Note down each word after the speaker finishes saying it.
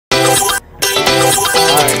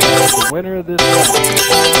the winner of this match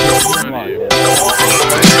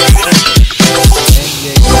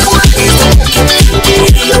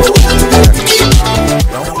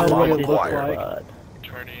don't know what it looks like.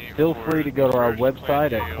 Feel free to go to our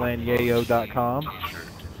website at clanyayo.com.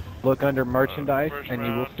 Look under merchandise and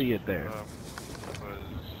you will see it there.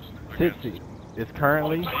 Tipsy is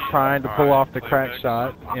currently trying to pull off the crack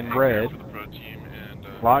shot in red.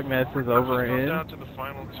 Loch Ness is over in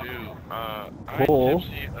bull,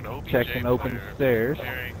 checking open stairs.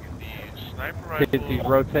 Tipsy's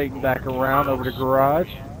rotating back around over the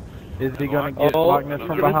garage. Is he going to get Loch Ness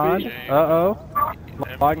from behind? Uh-oh.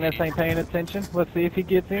 Loch Ness ain't paying attention. Let's see if he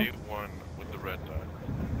gets him.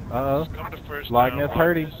 Uh-oh. Loch Ness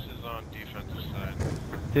hurt him.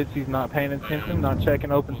 Tipsy's not paying attention, not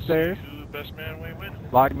checking open stairs.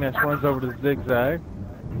 Loch Ness runs over to zigzag.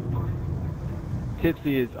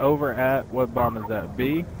 Tipsy is over at, what bomb is that?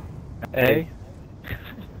 B? A?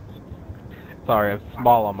 Sorry, it's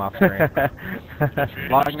small on my screen.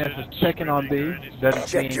 Loch Ness is checking on B. Doesn't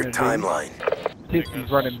see him in timeline. Tipsy's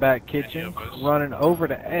running back kitchen, running over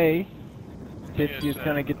to A. Tipsy is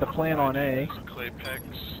going to get the plant on A.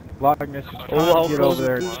 Loch Ness is trying to get over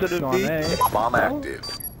there and on A. Bomb active.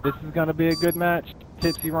 This is going to be a good match.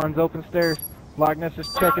 Tipsy runs open stairs. Loch Ness is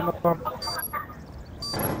checking the bomb.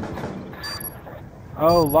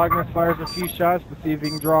 Oh, Loch Ness fires a few shots to see if he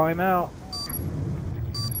can draw him out.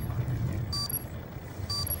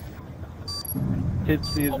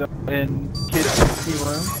 Tipsy is up in kitchen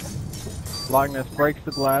room. Loch Ness breaks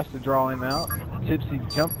the glass to draw him out. Tipsy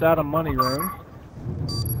jumped out of money room.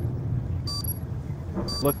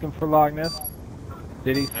 Looking for Loch Ness.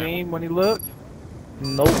 Did he see him when he looked?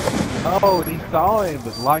 Nope. Oh, he saw him,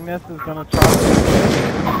 but Loch Ness is going to try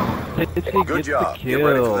to... Tipsy Good gets job. the kill. Get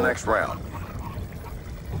ready for the next round.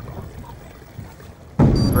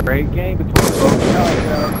 Great game between both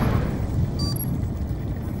guys.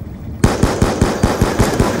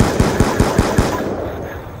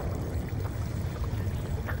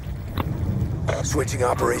 Switching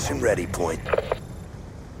operation ready point.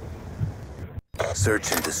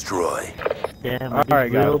 Search and destroy. Damn,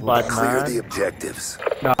 Alright guys, clear the objectives.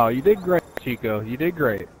 No, you did great, Chico. You did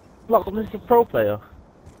great. Loch Ness is a pro player.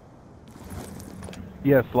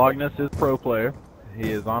 Yes, Loch Ness is pro player.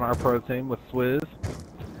 He is on our pro team with Swizz,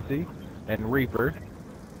 and Reaper.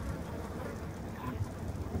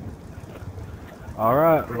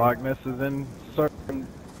 Alright, Loch Ness is in certain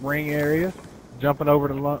ring area, jumping over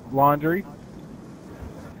to laundry.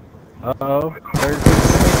 Uh-oh.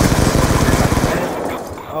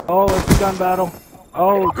 Oh, it's a gun battle.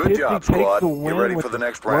 Oh, good job, squad. The win Get ready with for the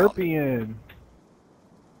next round. Scorpion.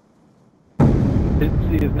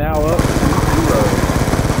 Tipsy is now up 2-0.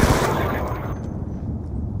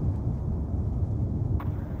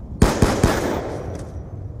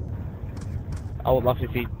 I would laugh if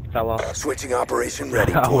he fell off. Switching operation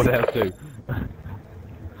ready. I would have to.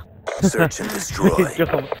 Search and destroy.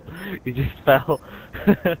 He just fell.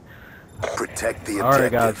 Protect the objective.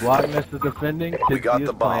 Alright guys, Loch Ness is defending, Tipsy We got is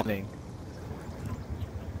the bomb. planning.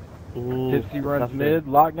 Ooh, Tipsy runs mid,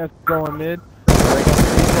 Loch Ness going mid. Break up to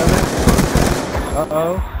each other.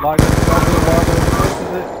 Uh-oh, Loch Ness over the wall,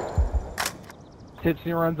 fixes it.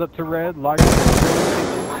 Tipsy runs up to red, Loch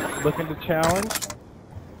Ness looking to challenge.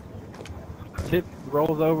 Tip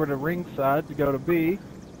rolls over to ringside to go to B.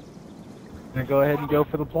 And go ahead and go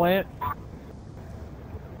for the plant. No,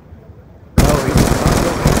 he's not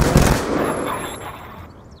going.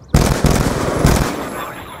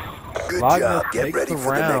 Good Loch job. Ness Get takes ready the for the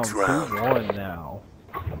round, next round. 2-1 now.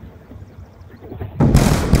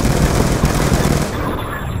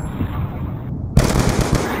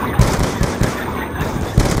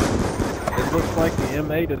 It looks like the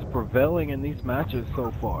M8 is prevailing in these matches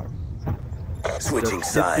so far. Switching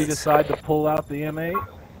Does Tipsy sides. decide to pull out the M8?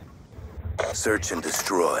 Search and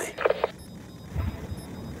destroy.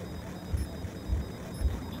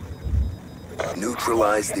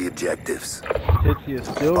 Neutralize the objectives. Tipsy is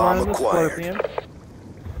still Bomb running the acquired. Scorpion.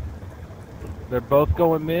 They're both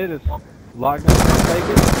going mid. It's Loch Ness to take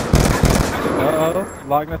it. Uh-oh.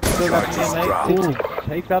 Loch Ness still got the M8. Tipsy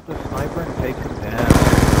takes out the sniper and takes him down.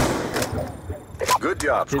 Good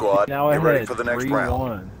job, Tipsy squad. now Get ready ahead, for the next 3-1.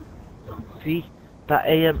 round. See, that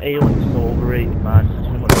AMA one's so overrated, man. It's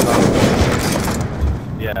too much power.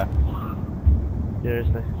 Yeah.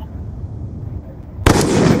 Seriously.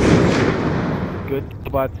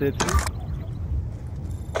 Good by Tipsy.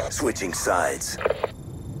 Switching sides.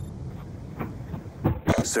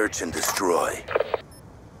 Search and destroy.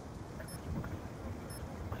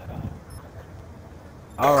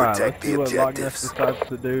 Alright, Protect let's see the what Loch Ness objectives. decides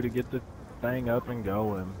to do to get the thing up and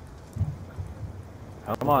going.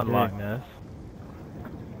 Come on, Loch Ness.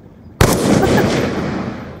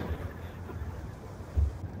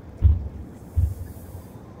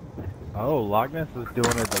 Oh, Loch Ness is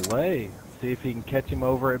doing a delay. See if he can catch him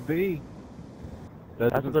over at B.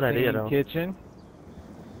 That's a good idea, though. Kitchen.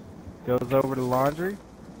 Goes over to laundry.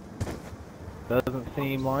 Doesn't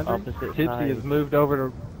seem laundry. Opposite Tipsy side. has moved over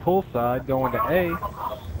to poolside, going to A.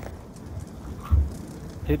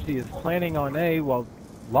 Tipsy is planning on A while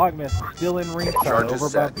Loch Ness is still in ringside over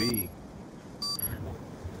by B.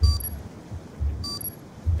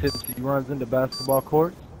 Tipsy runs into basketball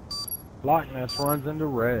court. Loch Ness runs into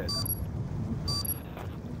red.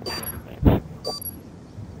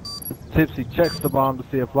 Tipsy checks the bomb to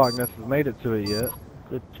see if Loch Ness has made it to it yet.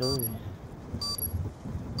 Good choice.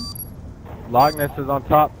 Loch Ness is on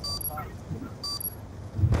top.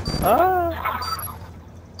 Ah!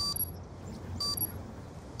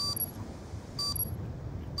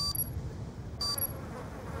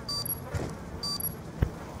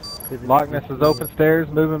 Loch Ness is open stairs,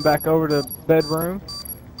 moving back over to bedroom.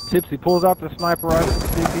 Tipsy pulls out the sniper rifle to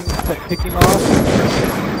see if he can pick him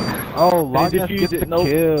off. Oh, Loch Ness gets the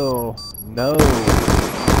kill. No.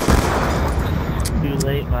 Too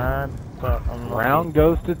late, man. But Round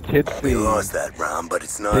goes to Tipsy. We lost that round, but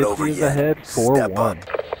it's not Tipsy over is yet. ahead 4-1.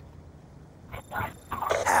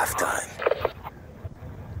 Halftime.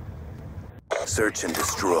 Search and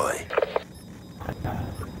destroy.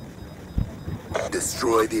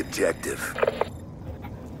 Destroy the objective.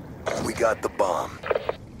 We got the bomb.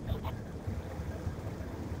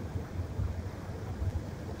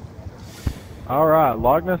 Alright,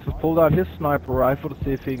 Loch Ness has pulled out his sniper rifle to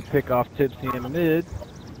see if he can pick off Tipsy in mid.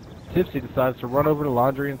 Tipsy decides to run over to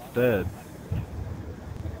laundry instead.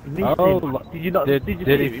 Oh, did you not? Did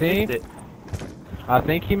he see him? I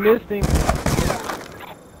think he missed him.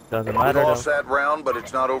 Doesn't We matter. lost that round, but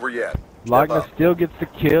it's not over yet. Loch Ness still gets the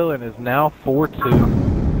kill and is now 4-2.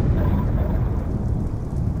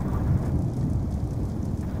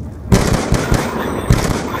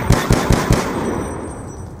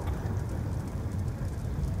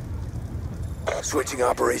 Switching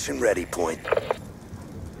operation ready point.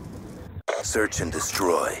 Search and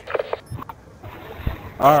destroy.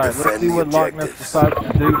 Alright, let's Defend see the what Loch Ness objectives.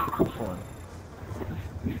 decides to do for this one.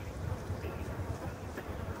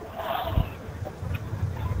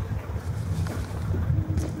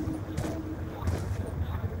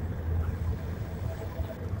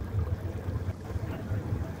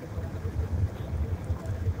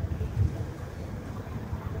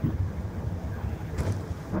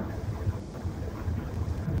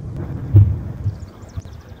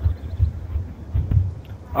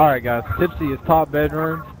 Alright guys, Tipsy is top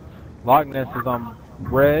bedroom. Loch Ness is on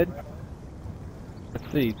red.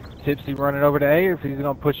 Let's see, Tipsy running over to A or if he's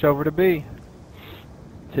going to push over to B.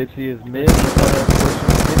 Tipsy is mid.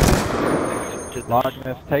 Loch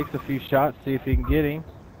Ness takes a few shots, see if he can get him.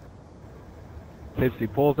 Tipsy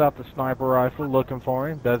pulls out the sniper rifle looking for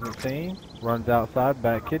him, doesn't see him. Runs outside,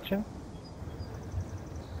 back kitchen.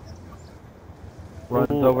 Runs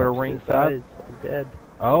over to ringside. Dead.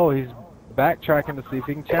 Oh, he's backtracking to see if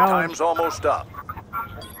he can challenge. Time's almost up.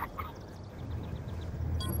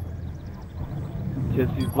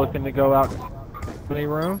 Tipsy's looking to go out to the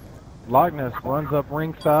room. Loch Ness runs up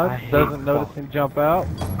ringside, doesn't notice him jump out.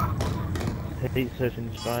 Hate search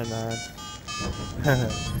and destroy, man.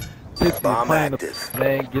 Tipsy's Bomb playing active. the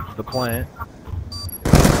man gets the plant.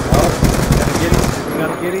 Oh,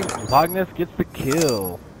 gonna get him. Loch Ness gets the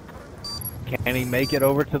kill. Can he make it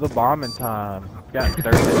over to the bomb in time? Got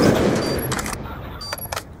 30 minutes.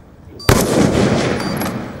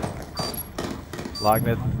 Loch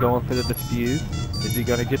Ness is going for the defuse. Is he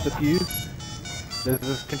gonna get the fuse? Does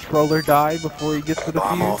his controller die before he gets to the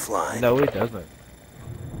Bomb fuse? offline. No, he doesn't.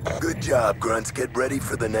 Good job, Grunts. Get ready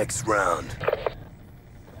for the next round.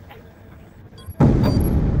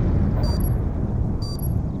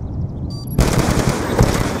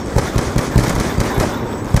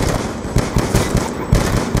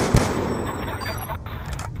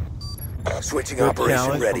 Switching Good operation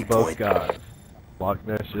challenge ready from both point. guys. Loch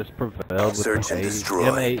Ness just prevailed with Search the and A- destroy.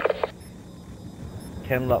 M8.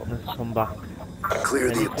 Can Loch Ness come back? Clear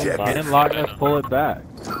the Can objective. Loch Ness pull it back?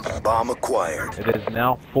 Bomb acquired. It is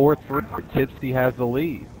now 4-3. Tipsy has the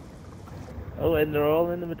lead. Oh, and they're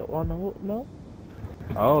all in the middle. Oh, no, no.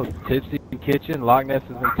 Oh, Tipsy in kitchen. Loch Ness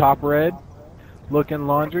is in top red. Looking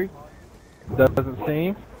laundry. Doesn't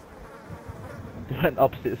seem. They went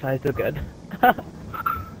opposite sides again.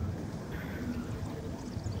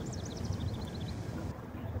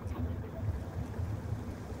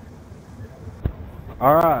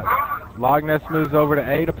 Alright. Loch Ness moves over to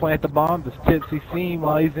A to plant the bomb. Does Tipsy see him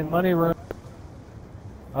while he's in money room?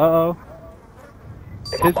 Uh-oh.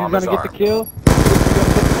 Tipsy's gonna get the kill. Tipsy's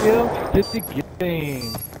gonna get the kill. Tipsy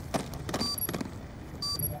getting.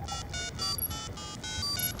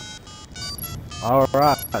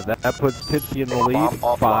 Alright, that puts Tipsy in the lead,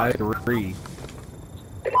 5-3.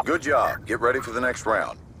 Good job. Get ready for the next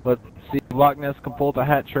round. Let's see if Loch Ness can pull the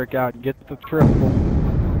hat trick out and get the triple.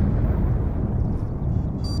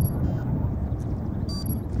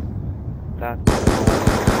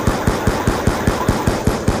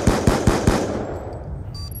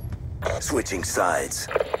 Switching sides.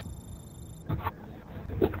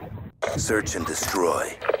 Search and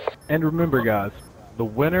destroy. And remember, guys, the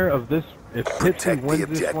winner of this, if Tipsy wins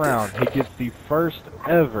this round, he gets the first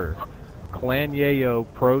ever Clanyayo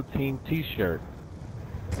Pro Team T-shirt.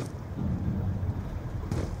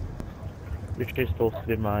 Which is supposed to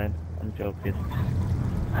be mine. I'm joking.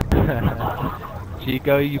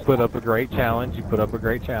 Chico, you put up a great challenge. You put up a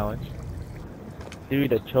great challenge.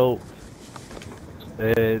 Dude, a choke.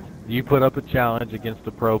 You put up a challenge against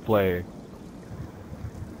a pro player.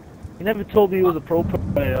 He never told me he was a pro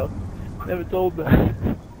player. Never told me.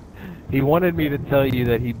 He wanted me to tell you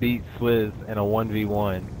that he beat Swizz in a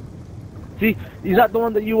 1v1. See, is that the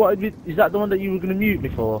one that you wanted me? Is that the one that you were gonna mute me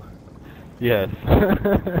for? Yes.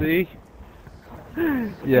 See?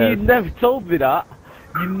 Yes. You never told me that.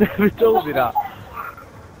 You never told me that.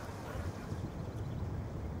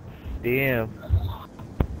 Damn.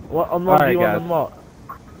 What on All right, 1v1 guys. and what?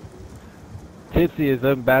 Tipsy is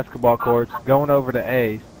in basketball courts, going over to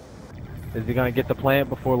A. Is he going to get the plant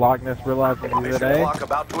before Loch Ness realizes he's at Mission A? clock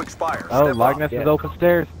about to expire. Oh, Step Loch up. Ness is open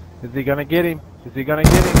stairs. Is he going to get him? Is he going to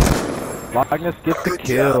get him? Loch Ness gets the Good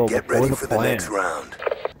kill job. Get before ready the for the next plant. round.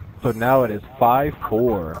 So now it is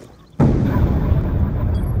 5-4.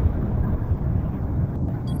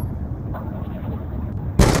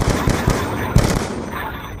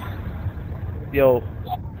 Yo,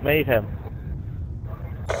 Mayhem.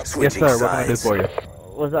 Yes, Switching sir. What can I do sides. for you?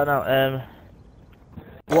 What's that now?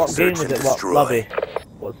 What Search game was and it? What destroy. lobby?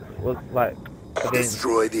 Was like against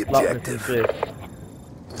Destroy the Loch Ness and objective.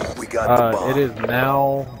 Swizz? We got the bomb. It is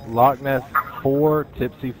now Loch Ness 4,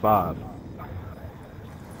 Tipsy 5.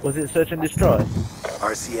 Was it search and destroy?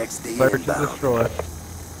 RCXD Search and inbound. destroy.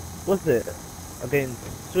 Was it against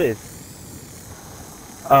Swizz?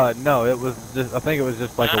 No, it was just, I think it was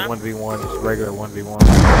just like a 1v1, just regular 1v1.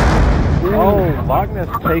 Oh, Loch Ness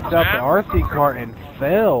takes out the RC cart and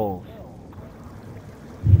fails.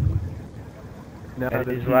 Now That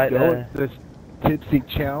does is he right go there. with this Tipsy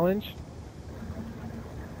challenge?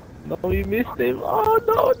 No, you missed him. Oh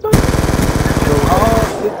no, no.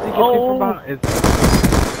 Oh, Tipsy gets him from behind.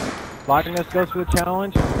 Loch Ness goes for the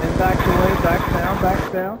challenge and backs away, backs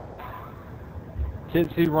down.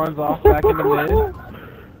 Tipsy runs off back in the mid.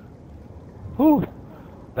 Whew.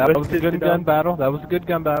 That was a good gun battle. That was a good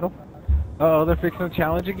gun battle. Uh-oh, they're fixing the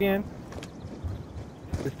challenge again.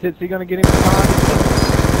 Is Tipsy gonna get him behind?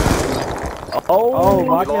 Oh,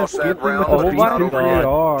 Loch we Ness lost gets that him round, with but the it's not over yet.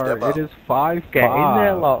 B3R. Step up. It is 5-5. get in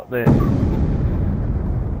there, Loch Ness.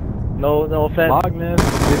 No offense. Loch Ness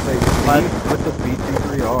gets a lead with the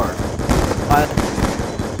B3R.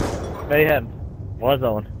 Mayhem.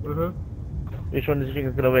 Warzone. Which one do you think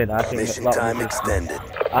is gonna win? I think Mission Loch time Ness. extended.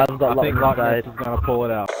 I've got I think Loch Loch Ness Ness is gonna pull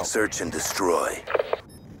it out. Search and destroy.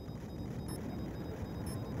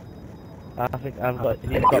 I think I've got.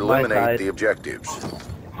 He's got my Eliminate side. the objectives.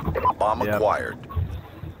 Bomb Yep. acquired.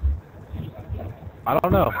 I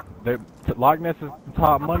don't know. Loch Ness is the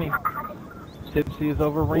top money. Tipsy is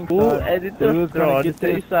over ringside. Ooh, edit the Who is throw gonna on the get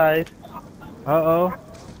this? side. Uh-oh.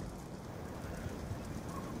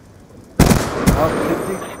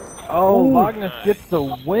 Oh, Ooh. Loch Ness gets the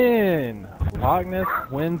win. Loch Ness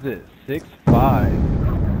wins it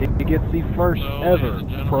 6-5. He gets the first ever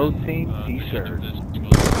Pro Team T-shirt. This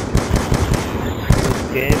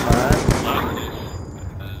game, man.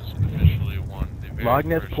 Loch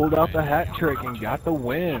Ness pulled out the hat trick and got the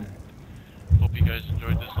win. Hope you guys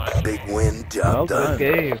enjoyed this live. Big win, Well job done.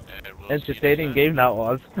 Good game. Entertaining game that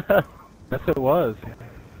was. Yes, it was.